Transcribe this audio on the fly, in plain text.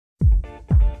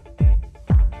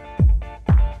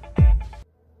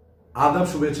आदाब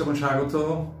शुभेच्छा এবং স্বাগত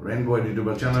রেইনবো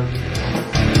এডিটুবার চ্যানেল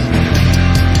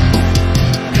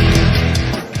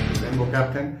রেইনবো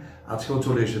ক্যাপ্টেন আজকেও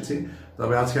চলে এসেছি।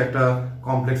 তবে আজকে একটা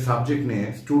কমপ্লেক্স সাবজেক্ট নিয়ে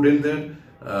স্টুডেন্টদের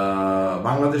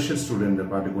বাংলাদেশের স্টুডেন্টদের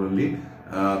পার্টিকুলারলি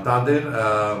তাদের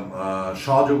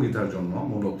সহযোগিতার জন্য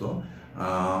মূলত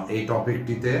এই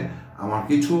টপিকটিতে আমার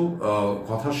কিছু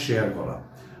কথা শেয়ার করা।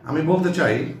 আমি বলতে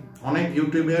চাই অনেক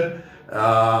ইউটিউবের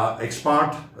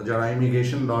এক্সপার্ট যারা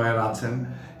ইমিগ্রেশন লয়ার আছেন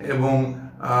এবং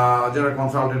যারা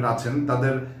কনসালটেন্ট আছেন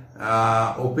তাদের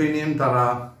ওপিনিয়ন তারা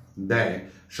দেয়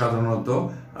সাধারণত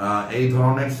এই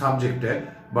ধরনের সাবজেক্টে,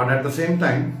 but at the same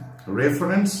time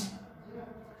reference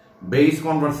base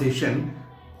conversation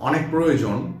অনেক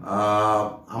প্রয়োজন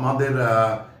আমাদের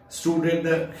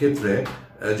স্টুডেন্টদের ক্ষেত্রে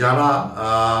যারা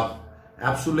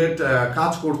অ্যাবসুলেট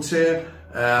কাজ করছে,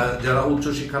 যারা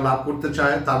উচ্চশিক্ষা লাভ করতে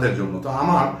চায় তাদের জন্য। তো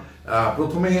আমার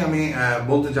প্রথমেই আমি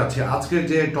বলতে চাচ্ছি আজকের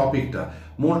যে টপিকটা,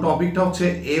 মূল টপিকটা হচ্ছে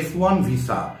F1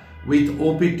 visa with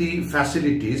OPT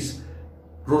facilities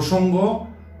প্রসঙ্গ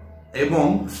এবং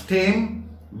স্টেম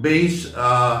বেস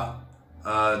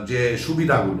যে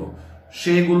সুবিধাগুলো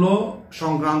সেগুলো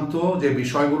সংক্রান্ত যে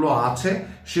বিষয়গুলো আছে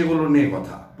সেগুলো নিয়ে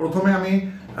কথা। প্রথমে আমি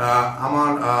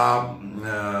আমার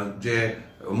যে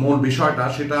মূল বিষয়টা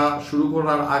সেটা শুরু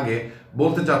করার আগে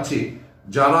বলতে চাচ্ছি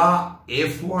যারা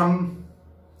F1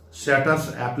 স্ট্যাটাস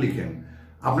অ্যাপ্লিকেন্ট,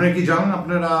 আপনারা কি জানেন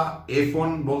আপনারা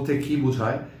F1 বলতে কি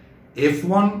বোঝায়?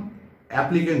 F1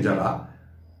 অ্যাপ্লিকেন্ট যারা,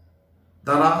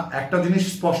 তারা একটা জিনিস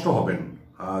স্পষ্ট হবেন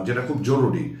যেটা খুব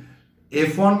জরুরি।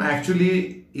 F1 actually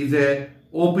is a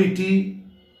OPT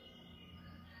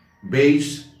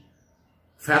based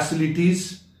facilities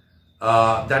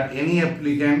that any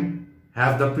applicant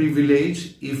have the privilege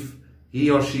if he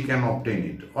or she can obtain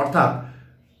it. অর্থাৎ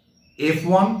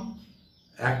F1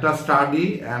 একটা study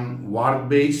and work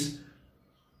base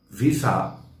visa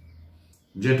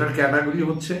যেটার ক্যাটাগরি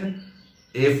হচ্ছে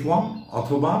F1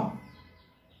 অথবা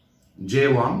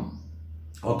J1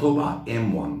 অথবা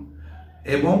M1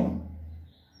 এবং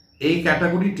এই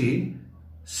ক্যাটাগরিটি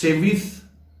সেভিস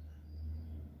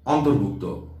অন্তর্ভুক্ত।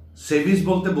 সেভিস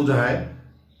বলতে বোঝায়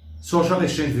সোশ্যাল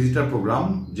এক্সচেঞ্জ ভিজিটার প্রোগ্রাম,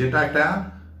 যেটা একটা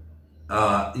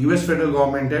ইউএস ফেডারেল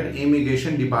গভর্নমেন্টের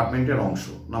ইমিগ্রেশন ডিপার্টমেন্টের অংশ।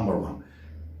 নাম্বার ওয়ান,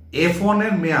 F1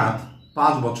 এর মেয়াদ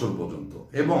 5 বছর পর্যন্ত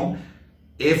এবং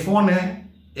F1 এ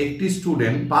একটি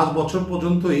স্টুডেন্ট 5 বছর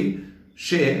পর্যন্তই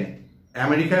সে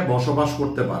আমেরিকায় বসবাস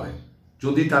করতে পারে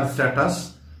যদি তার স্ট্যাটাস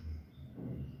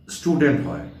স্টুডেন্ট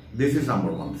হয়। This is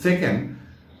number one. Second,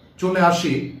 চলে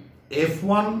আসি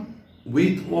F1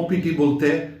 উইথ ওপিটি বলতে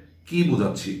কি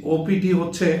বোঝাচ্ছি। ওপিটি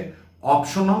হচ্ছে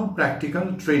অপশনাল প্র্যাকটিক্যাল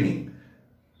ট্রেনিং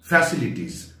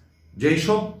ফ্যাসিলিটিস।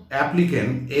 যেসব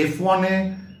applicant F1 a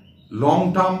long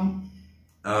term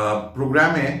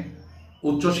প্রোগ্রামে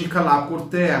উচ্চশিক্ষা লাভ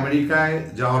করতে আমেরিকায়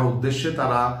যাওয়ার উদ্দেশ্যে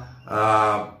তারা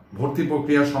ভর্তি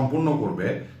প্রক্রিয়া সম্পূর্ণ করবে,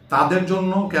 তাদের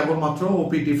জন্য কেবলমাত্র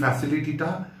ওপিটি ফ্যাসিলিটিটা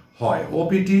হয়।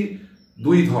 ওপিটি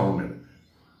দুই ধরনের,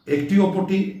 একটি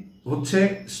ওপিটি হচ্ছে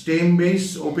স্টেম বেস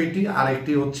ওপিটি আর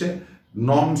একটি হচ্ছে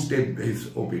নন stem base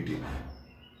OPT.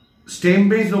 Stem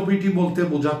base OPT বলতে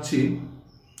বোঝাচ্ছি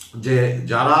যে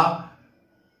যারা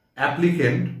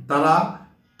অ্যাপ্লিকেন্ট তারা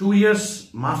 2 ইয়ার্স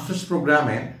মাস্টার্স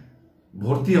প্রোগ্রামে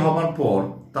ভর্তি হওয়ার পর,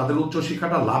 তাদের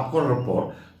উচ্চশিক্ষাটা লাভ করার পর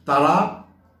তারা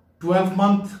 12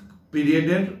 মান্থ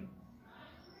পিরিয়ডের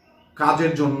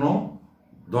কাজের জন্য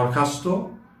দরখাস্ত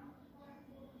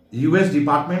ইউএস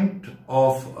ডিপার্টমেন্ট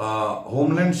অফ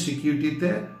হোমল্যান্ড সিকিউরিটিতে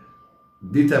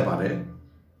দিতে পারে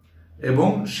এবং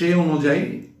সেই অনুযায়ী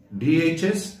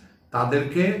ডিএইচএস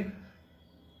তাদেরকে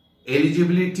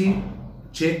এলিজিবিলিটি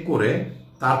চেক করে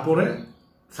তারপরে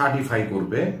সার্টিফাই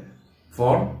করবে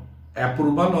for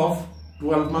approval of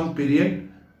 12 month period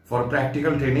for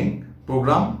practical training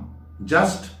programme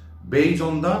just based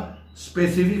on the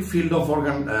specific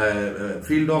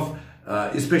field of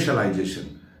specialisation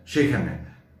সেখানে।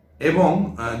 এবং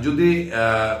যদি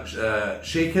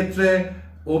সেই ক্ষেত্রে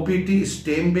ওপিটি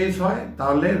স্টেম বেস হয়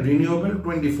তাহলে রিনিউয়েবল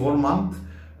 24 মান্থ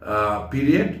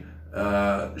পিরিয়ড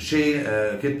সেই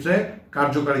ক্ষেত্রে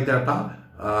কার্যকারিতাটা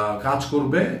কাজ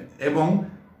করবে এবং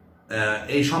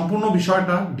এই সম্পূর্ণ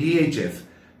বিষয়টা DHS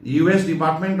US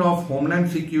department of homeland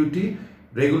security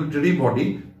regulatory body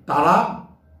তারা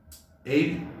এই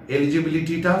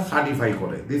এলিজিবিলিটিটা সার্টিফাই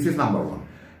করে। This is number one.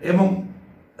 এবং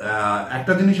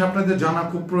একটা জিনিস আপনাদের জানা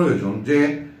খুব প্রয়োজন যে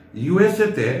ইউএসএ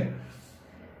তে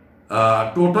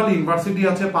টোটাল ইউনিভার্সিটি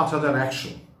আছে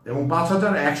 5100 এবং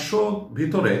 5100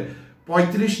 ভিতরে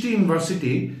 35টি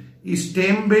university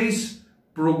stem base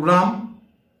programme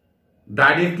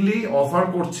directly offer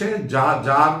করছে,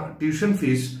 যার টিউশন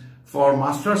ফিস ফর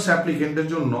মাস্টার্স অ্যাপ্লিকেন্টের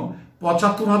জন্য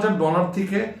 $75,000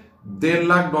 থেকে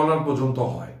 $1.5 লাখ পর্যন্ত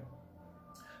হয়।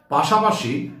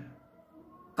 পাশাপাশি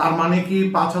তার মানে কি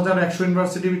 5100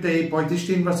 ইউনিভার্সিটিতে এই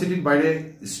 35টি ইউনিভার্সিটির বাইরে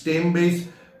স্টেম বেস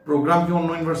প্রোগ্রাম কি অন্য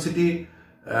ইউনিভার্সিটি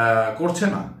করছে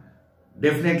না?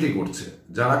 ডেফিনেটলি করছে।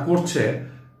 যারা করছে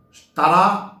তারা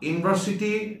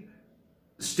university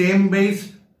stem base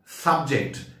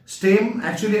subject, stem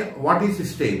actually what is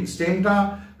stem, স্টেমটা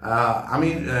আমি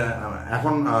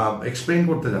এখন এক্সপ্লেন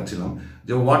করতে যাচ্ছিলাম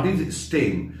যে হোয়াট ইজ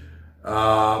স্টেম।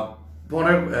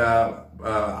 পরের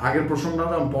আগের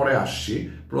প্রসঙ্গটা আমি পরে আসছি।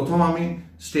 প্রথম আমি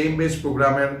স্টেম বেস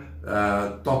প্রোগ্রামের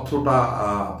তথ্যটা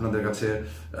আপনাদের কাছে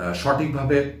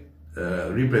সঠিকভাবে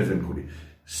রিপ্রেজেন্ট করি।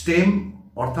 স্টেম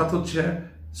অর্থাৎ হচ্ছে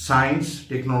সায়েন্স,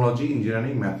 টেকনোলজি,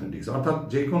 ইঞ্জিনিয়ারিং, ম্যাথমেটিক্স, অর্থাৎ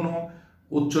যে কোনো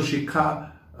উচ্চশিক্ষা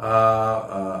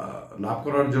লাভ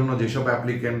করার জন্য যেসব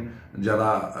অ্যাপ্লিকেন্ট যারা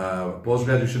পোস্ট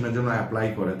গ্রাজুয়েশনের জন্য অ্যাপ্লাই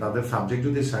করে তাদের সাবজেক্ট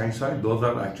যদি সায়েন্স হয়, those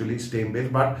are actually stem base.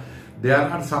 But there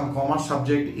R some commerce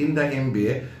subject in the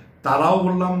MBA, তারাও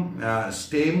বললাম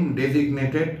স্টেম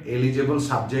ডেজিগনেটেড এলিজেবল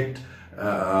সাবজেক্ট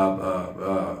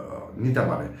নিতে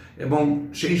পারে। এবং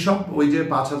সেই সব ওই যে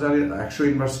 5100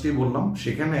 ইউনিভার্সিটি বললাম,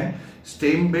 সেখানে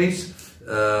স্টেম বেস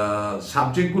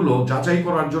সাবজেক্টগুলো যাচাই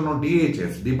করার জন্য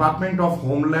DHS, department of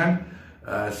homeland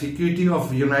security of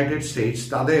United states,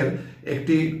 তাদের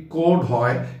একটি কোড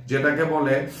হয় যেটাকে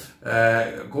বলে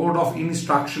কোড অফ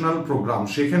ইনস্ট্রাকশনাল প্রোগ্রাম।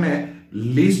 সেখানে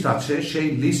লিস্ট আছে, সেই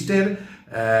লিস্টের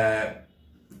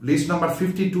লিস্ট নাম্বার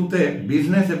 52-তে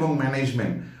বিজনেস এবং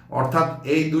ম্যানেজমেন্ট, অর্থাৎ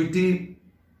এই দুইটি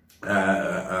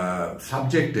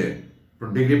সাবজেক্টে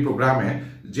ডিগ্রি প্রোগ্রামে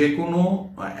যে কোনো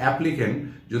অ্যাপ্লিকেন্ট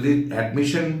যদি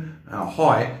অ্যাডমিশন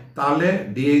হয় তাহলে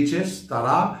DHS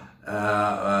তারা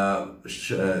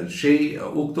সেই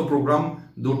উক্ত প্রোগ্রাম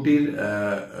দুটির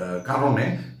কারণে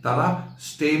তারা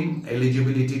স্টেম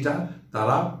এলিজিবিলিটিটা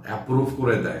তারা অ্যাপ্রুভ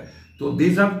করে দেয়। তো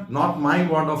this are not my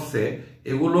word of সে,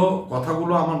 এগুলো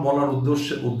কথাগুলো আমার বলার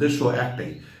উদ্দেশ্য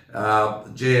একটাই,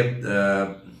 যে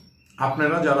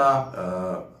আপনারা যারা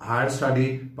হায়ার স্টাডি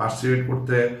পার্সিউট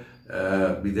করতে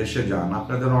বিদেশে যান,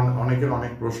 আপনাদের অনেকের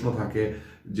অনেক প্রশ্ন থাকে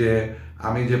যে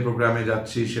আমি যে প্রোগ্রামে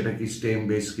যাচ্ছি সেটা কি স্টেম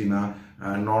বেস কিনা,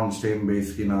 নন স্টেম বেস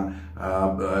কিনা,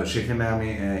 সেখানে আমি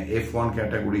F1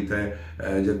 ক্যাটাগরিতে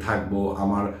যে থাকবো,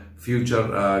 আমার ফিউচার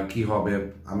কি হবে,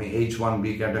 আমি H1B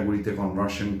ক্যাটাগরিতে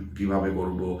কনভার্সন কিভাবে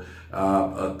করব,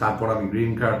 তারপর আমি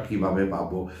গ্রিন কার্ড কিভাবে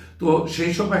পাবো। তো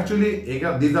সেই সব actually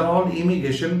this R all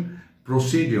immigration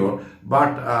procedure.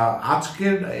 But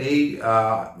আজকের এই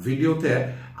ভিডিওতে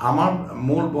আমার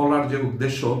মূল বলার যে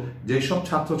উদ্দেশ্য, যেসব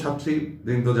ছাত্রছাত্রী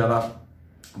বৃন্দ যারা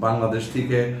বাংলাদেশ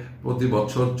থেকে প্রতি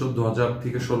বছর 14,000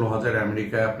 থেকে 16,000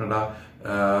 আমেরিকায় আপনারা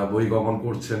বহিঃগমন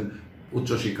করছেন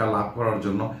উচ্চশিক্ষা লাভ করার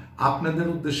জন্য, আপনাদের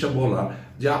উদ্দেশ্যে বলার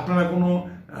যে আপনারা কোনো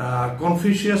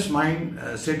কনফিউশিয়াস মাইন্ড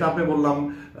সেট আপে বললাম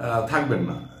থাকবেন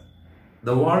না।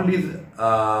 The world is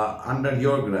under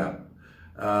your grab.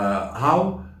 How?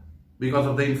 Because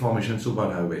of the information super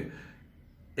highway.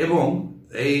 এবং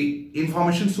এই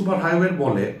ইনফরমেশন সুপার হাইওয়ে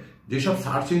বলে যেসব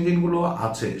সার্চ ইঞ্জিনগুলো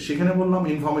আছে, সেখানে বললাম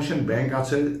ইনফরমেশন ব্যাংক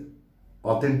আছে,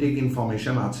 অথেন্টিক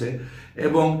ইনফরমেশন আছে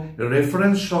এবং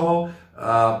রেফারেন্স সহ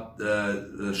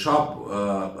সব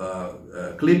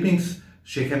ক্লিপিংস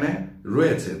সেখানে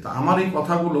রয়েছে। তো আমার এই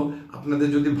কথাগুলো আপনাদের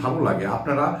যদি ভালো লাগে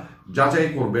আপনারা যাচাই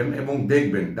করবেন এবং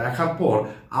দেখবেন, দেখার পর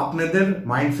আপনাদের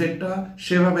মাইন্ডসেটটা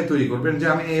সেভাবে তৈরি করবেন যে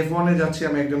আমি F1-এ যাচ্ছি,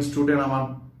 আমি একজন স্টুডেন্ট, আমার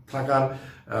থাকার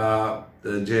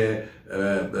যে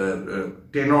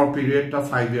টেনর পিরিয়ডটা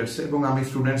 5 ইয়ার্স এবং আমি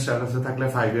স্টুডেন্ট স্ট্যাটাসে থাকলে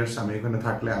 5 ইয়ার্স, আমি এখানে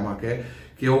থাকলে আমাকে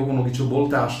কেউ কোনো কিছু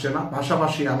বলতে আসছে না।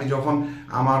 পাশাপাশি আমি যখন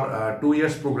আমার 2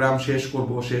 ইয়ার্স প্রোগ্রাম শেষ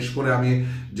করব, শেষ করে আমি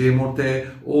যে মুহূর্তে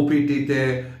OPT-তে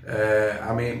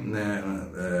আমি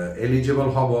এলিজিবল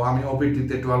হব, আমি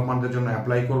OPT-তে 12 মান্থের জন্য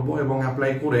অ্যাপ্লাই করব এবং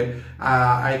অ্যাপ্লাই করে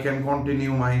I can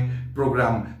continue my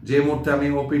programme. যে মুহূর্তে আমি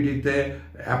OPT-তে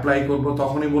অ্যাপ্লাই করব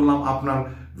তখনই বললাম আপনার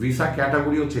ভিসা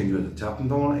ক্যাটাগরিও চেঞ্জ হয়ে যাচ্ছে, আপনি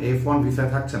তখন F1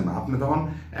 ভিসায় থাকছেন না, আপনি তখন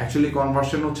অ্যাকচুয়ালি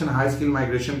কনভার্সন হচ্ছেন হাই স্কিল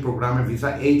মাইগ্রেশন প্রোগ্রামে ভিসা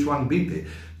H1B-তে।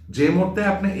 যে মুহূর্তে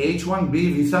আপনি H1B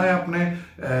ভিসায় আপনি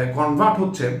কনভার্ট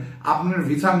হচ্ছেন, আপনার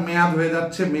ভিসার মেয়াদ হয়ে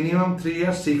যাচ্ছে মিনিমাম 3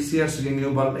 ইয়ার্স, 6 ইয়ার্স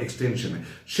রিনিউয়েবল এক্সটেনশনে।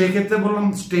 সেক্ষেত্রে বললাম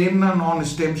স্টেম না নন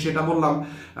স্টেম সেটা বললাম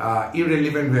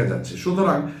ইররিলেভেন্ট হয়ে যাচ্ছে।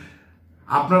 সুতরাং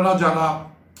আপনারা যারা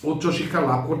উচ্চশিক্ষা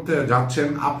লাভ করতে যাচ্ছেন,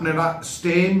 আপনারা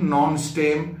স্টেম, নন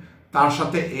স্টেম, তার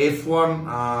সাথে F1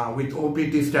 উইথ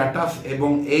OPT স্ট্যাটাস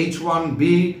এবং H1B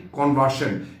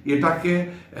কনভার্সন, এটাকে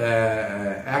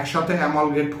একসাথে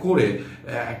অ্যামালগেট করে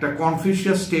একটা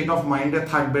কনফিউশিয়াস স্টেট অফ মাইন্ডে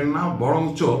থাকবেন না।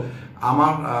 বরঞ্চ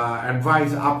আমার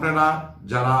অ্যাডভাইস, আপনারা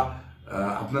যারা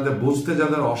আপনাদের বুঝতে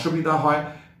যাদের অসুবিধা হয়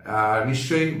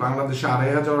নিশ্চয়ই বাংলাদেশে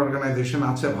 2,500 অর্গানাইজেশন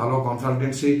আছে, ভালো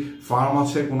কনসালটেন্সি ফার্ম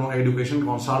আছে, কোনো এডুকেশন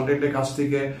কনসালটেন্টের কাছ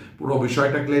থেকে পুরো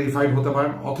বিষয়টা ক্লিয়ারিফাইড হতে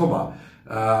পারেন, অথবা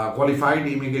কোয়ালিফাইড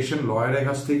ইমিগ্রেশন লয়ারের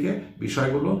কাছ থেকে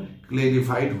বিষয়গুলো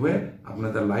ক্লিয়ারিফাইড হয়ে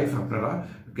আপনাদের লাইফ, আপনারা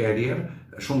ক্যারিয়ার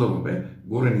সুন্দরভাবে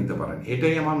গড়ে নিতে পারেন।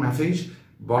 এটাই আমার মেসেজ।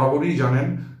 বরাবরই জানেন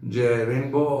যে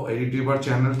রেইনবো এডিটিউবার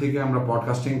চ্যানেল থেকে আমরা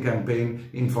podcasting campaign,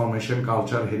 information,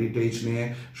 culture, heritage নিয়ে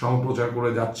সম্প্রচার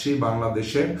করে যাচ্ছি।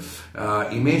 বাংলাদেশের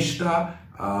ইমেজটা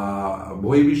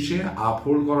বহির্বিশ্বে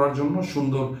আপহোল্ড করার জন্য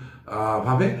সুন্দর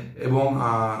ভাবে। এবং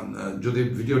যদি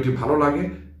ভিডিওটি ভালো লাগে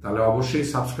তাহলে অবশ্যই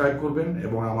সাবস্ক্রাইব করবেন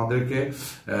এবং আমাদেরকে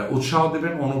উৎসাহ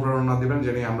দেবেন, অনুপ্রেরণা দেবেন,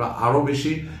 যেন আমরা আরো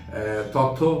বেশি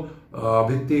তথ্য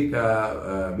ভিত্তিক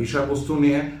বিষয়বস্তু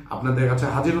নিয়ে আপনাদের কাছে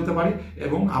হাজির হতে পারি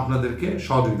এবং আপনাদেরকে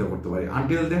সহযোগিতা করতে পারি।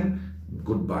 আনটিল দেন,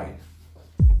 গুড বাই।